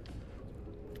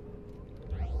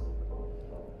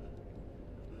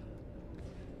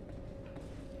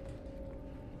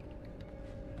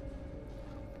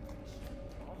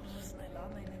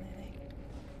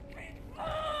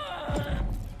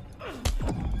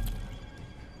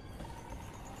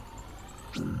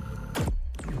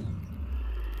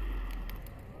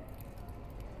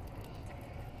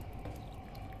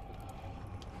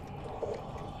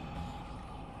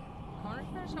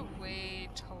 there's a way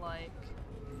to, like,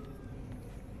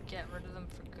 get rid of them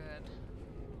for good.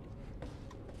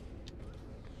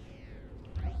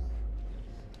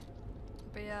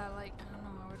 But yeah, like, I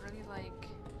don't know, I would really like...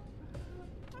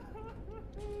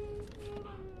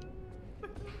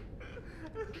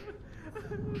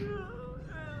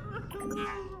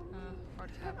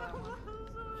 already have that one.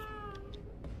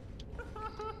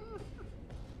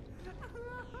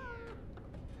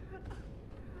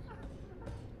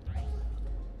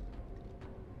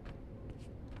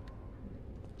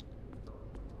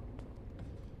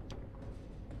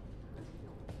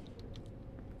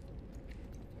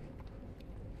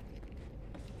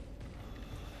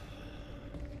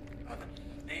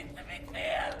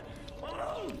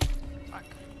 Fuck.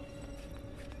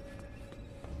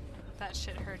 That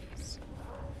shit hurties.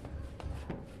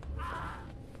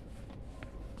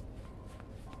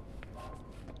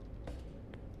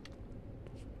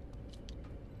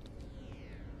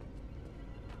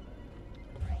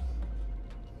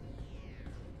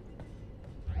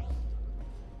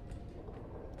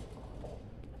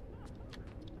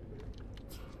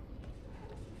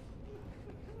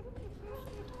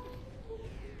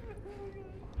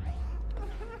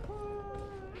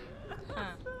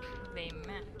 Huh. They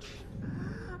match.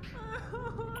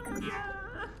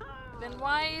 Then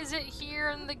why is it here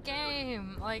in the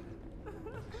game? Like...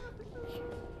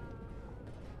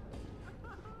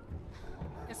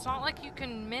 It's not like you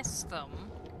can miss them.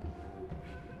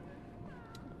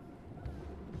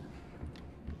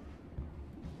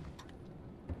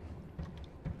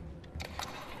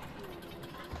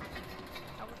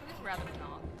 I would really rather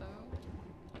not, though.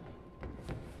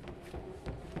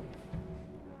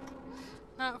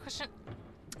 No, question.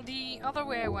 The other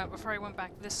way I went before I went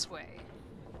back this way.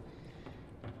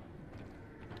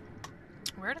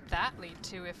 Where did that lead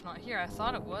to, if not here? I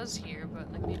thought it was here,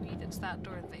 but like maybe it's that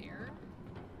door there.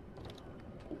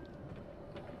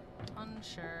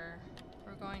 Unsure.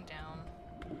 We're going down.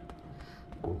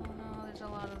 Oh no, there's a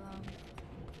lot of them.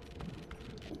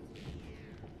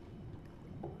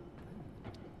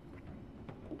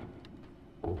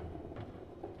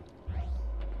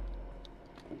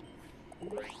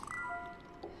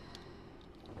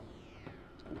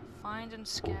 Find and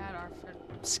scan Arfid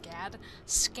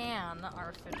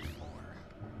 4.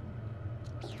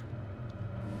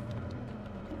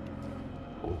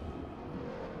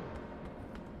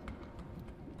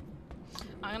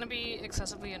 I'm gonna be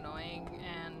excessively annoying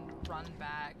and run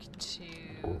back to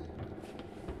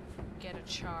get a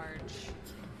charge.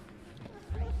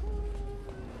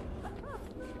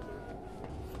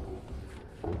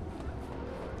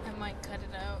 I might cut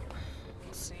it out.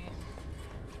 We'll see.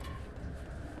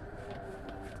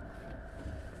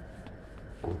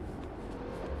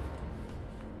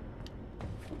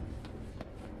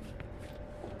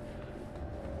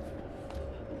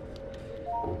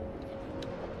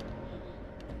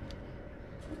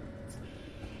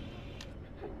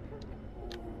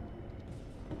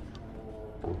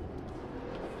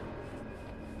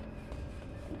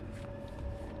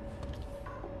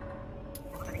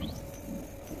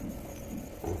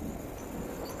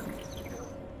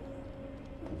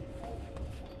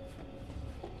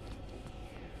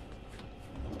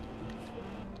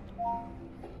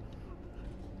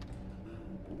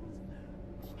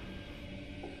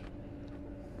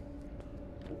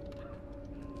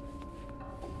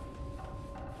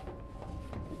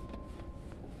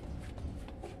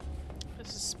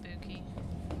 This is spooky.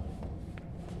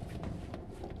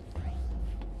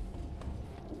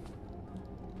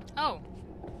 Oh!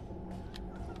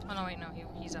 Oh no, wait, no,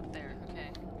 he's up there. Okay.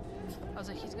 I was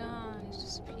like, he's gone. He's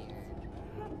disappeared.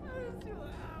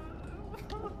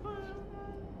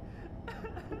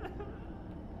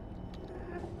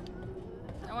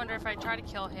 I wonder if I try to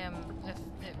kill him, if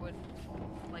it would,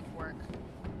 like, work.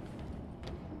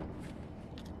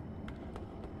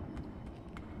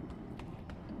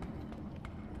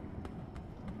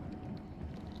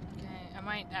 Okay, I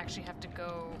might actually have to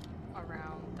go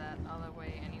around that other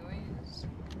way anyways.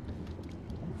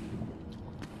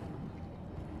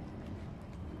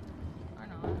 Or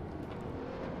not.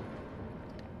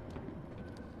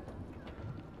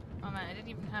 Oh man, I didn't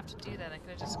even have to do that. I could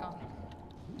have just gone.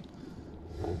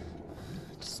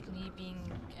 Just me being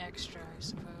extra, I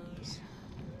suppose.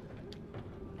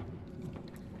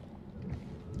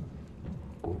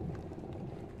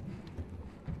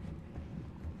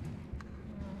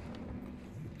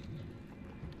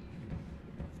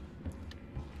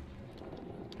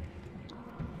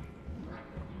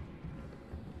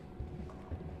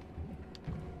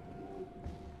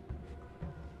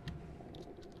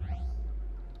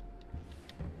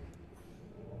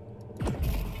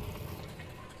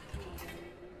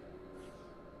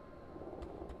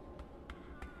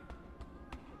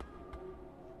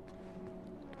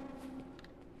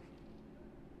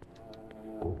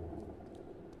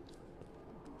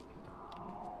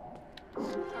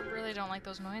 I really don't like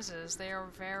those noises. They are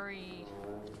very...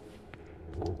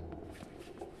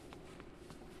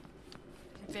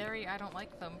 I don't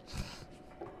like them.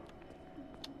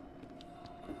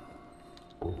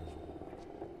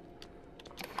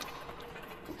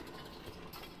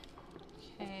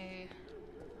 Okay.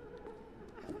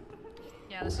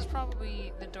 Yeah, this is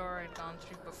probably the door I'd gone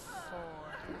through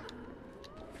before.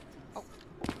 Oh.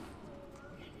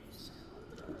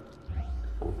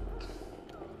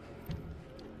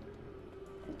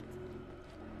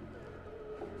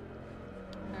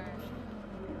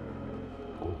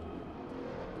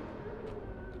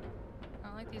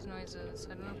 These noises.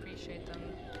 I don't appreciate them.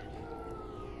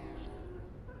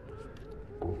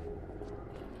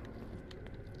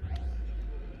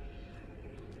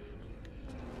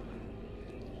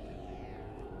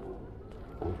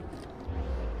 I'm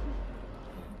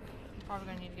probably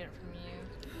gonna need to get it from you.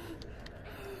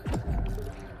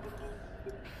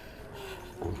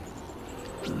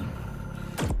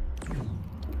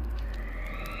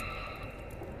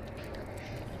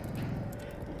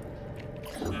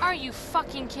 Are you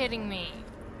fucking kidding me?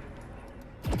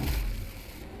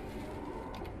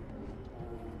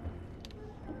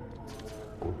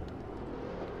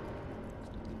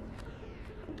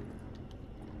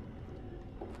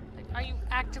 Like, are you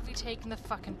actively taking the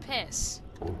fucking piss?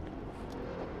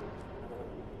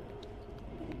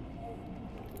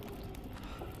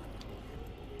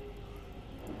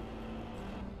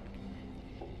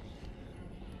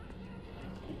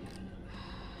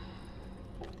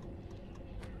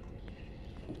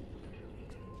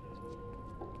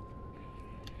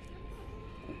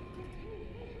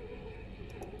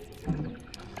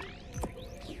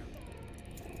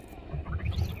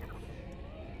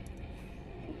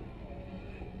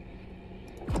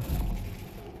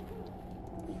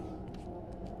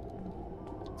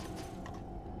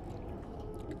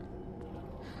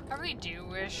 I really do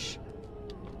wish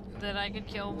that I could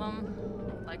kill them,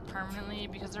 like, permanently,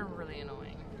 because they're really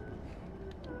annoying.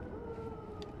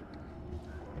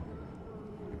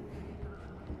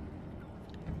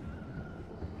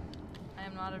 I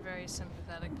am not a very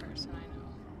sympathetic person, I know.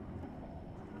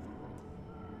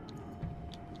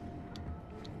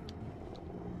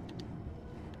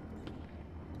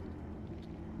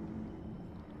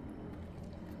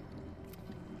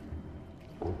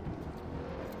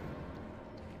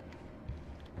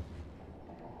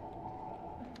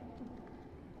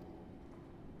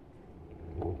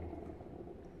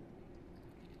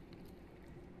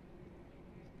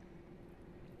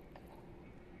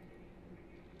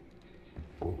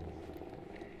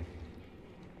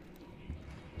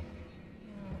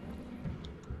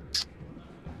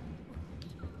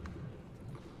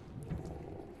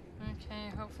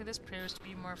 Hopefully this proves to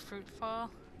be more fruitful.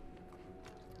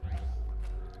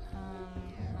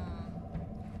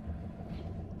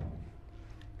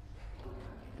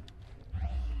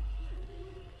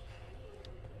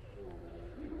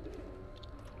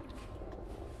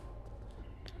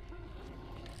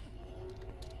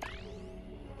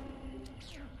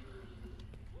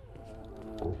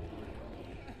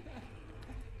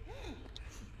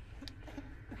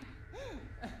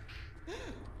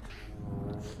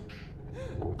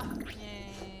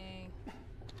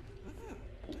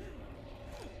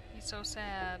 So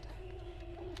sad.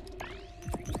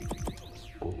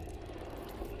 Oh,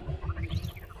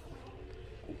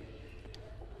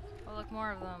 look,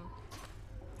 more of them.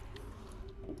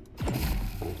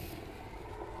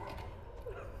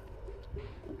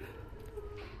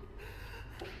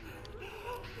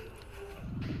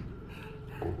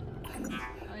 I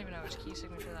don't even know which key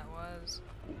signature that was.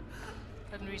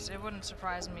 It wouldn't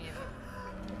surprise me if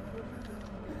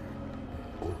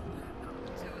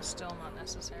it was still not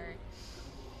necessary.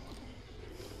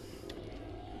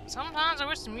 Sometimes I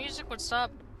wish the music would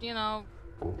stop, you know,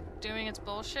 doing its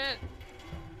bullshit.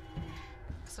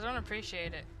 Because I don't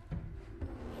appreciate it.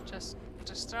 Just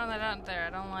throwing that out there, I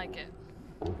don't like it.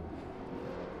 Okay,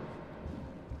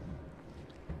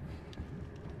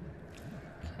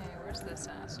 where's this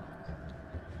asshole?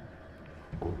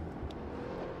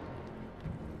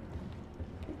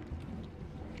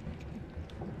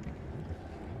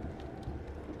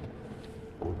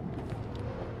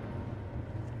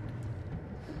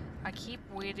 I keep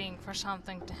waiting for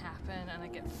something to happen and I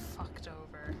get fucked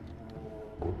over.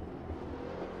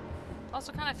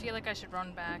 Also kind of feel like I should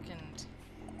run back and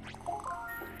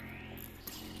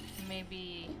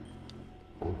maybe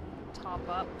top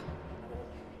up.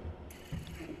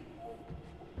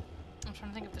 I'm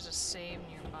trying to think if there's a save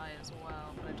nearby as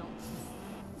well, but I don't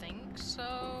think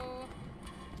so.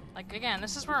 Like, again,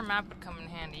 this is where a map would come in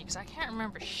handy, because I can't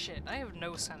remember shit. I have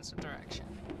no sense of direction.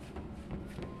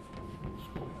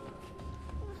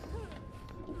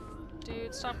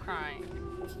 Dude, stop crying.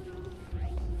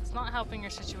 It's not helping your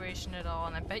situation at all,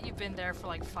 and I bet you've been there for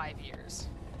like 5 years.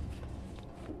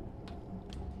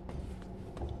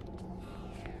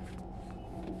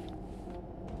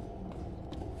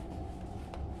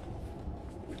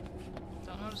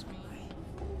 Don't notice me.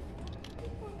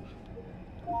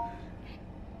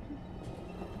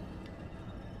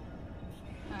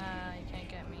 You can't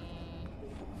get me.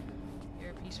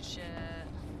 You're a piece of shit.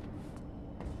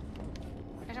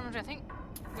 I think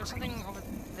there's something over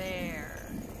there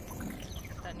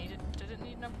that needed. Did it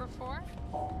need number 4?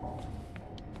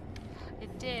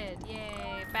 It did.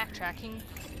 Yay! Backtracking.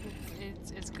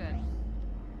 It's good.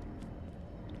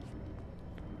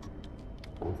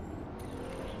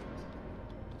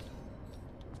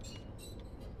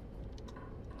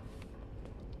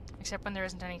 Except when there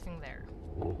isn't anything there.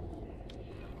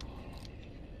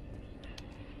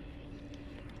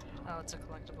 Oh, it's a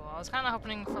collectible. I was kind of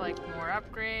hoping for like more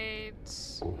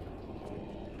upgrades and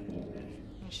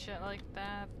shit like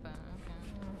that, but okay.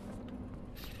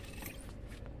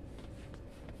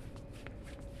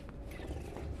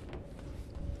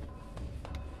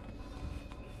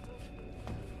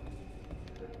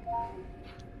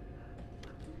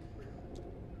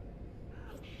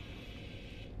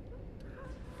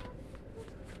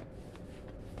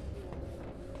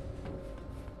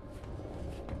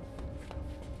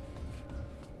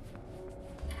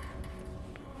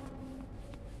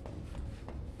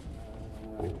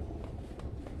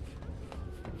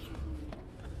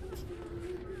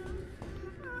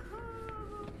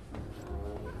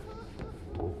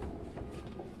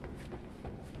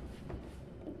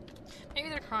 Maybe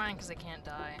they're crying because they can't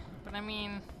die, but I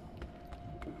mean,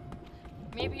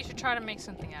 maybe you should try to make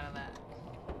something out of that.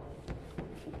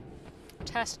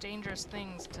 Test dangerous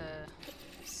things to,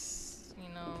 you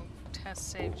know, test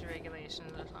safety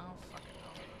regulations. Oh, fucking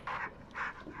hell.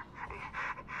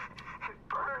 It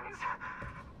burns.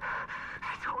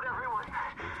 I told everyone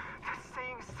that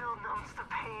staying still numbs the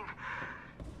pain,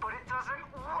 but it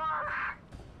doesn't work.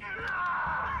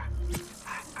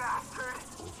 Bastard.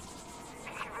 He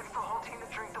convinced the whole team to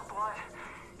drink the blood.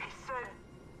 He said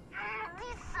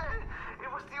it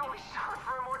was the only shot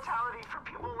for immortality for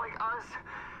people like us.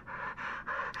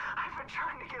 I've been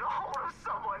trying to get a hold of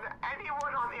someone,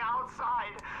 anyone on the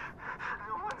outside.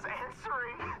 No one's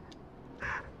answering.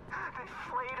 They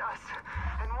flayed us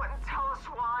and wouldn't tell us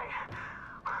why.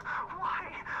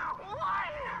 Why?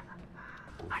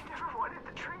 I never wanted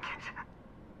the trinket.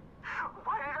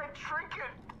 Why did I drink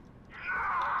it?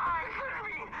 I could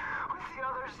be with the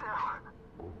others now.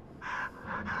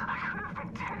 I could have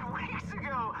been dead weeks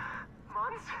ago.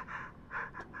 Months?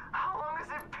 How long has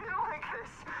it been like this?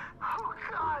 Oh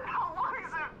God, how long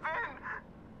has it been?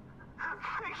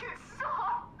 Make it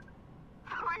stop.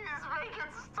 Please make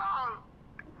it stop.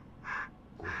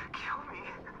 Kill me.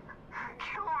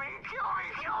 Kill me. Kill me.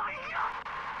 Kill me. Kill me.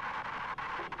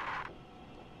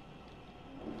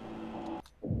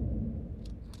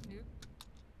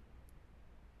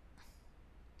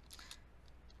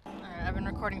 Alright, I've been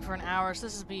recording for an hour, so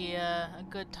this would be a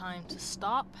good time to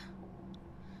stop.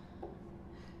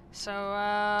 So,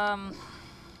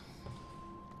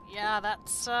 yeah,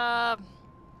 that's,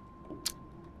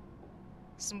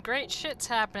 some great shit's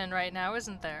happening right now,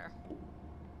 isn't there?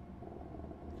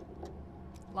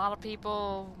 A lot of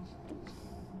people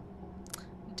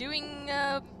doing,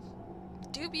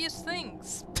 dubious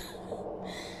things.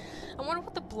 I wonder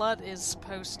what the blood is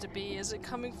supposed to be. Is it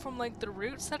coming from, like, the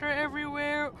roots that are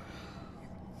everywhere?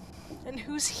 And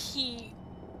who's he?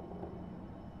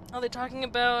 Are they talking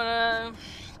about,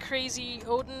 crazy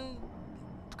Odin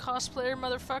cosplayer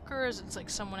motherfucker, or is it like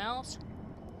someone else?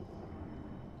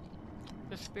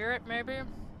 The spirit, maybe?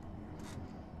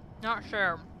 Not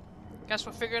sure. Guess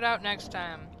we'll figure it out next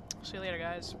time. See you later,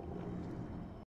 guys.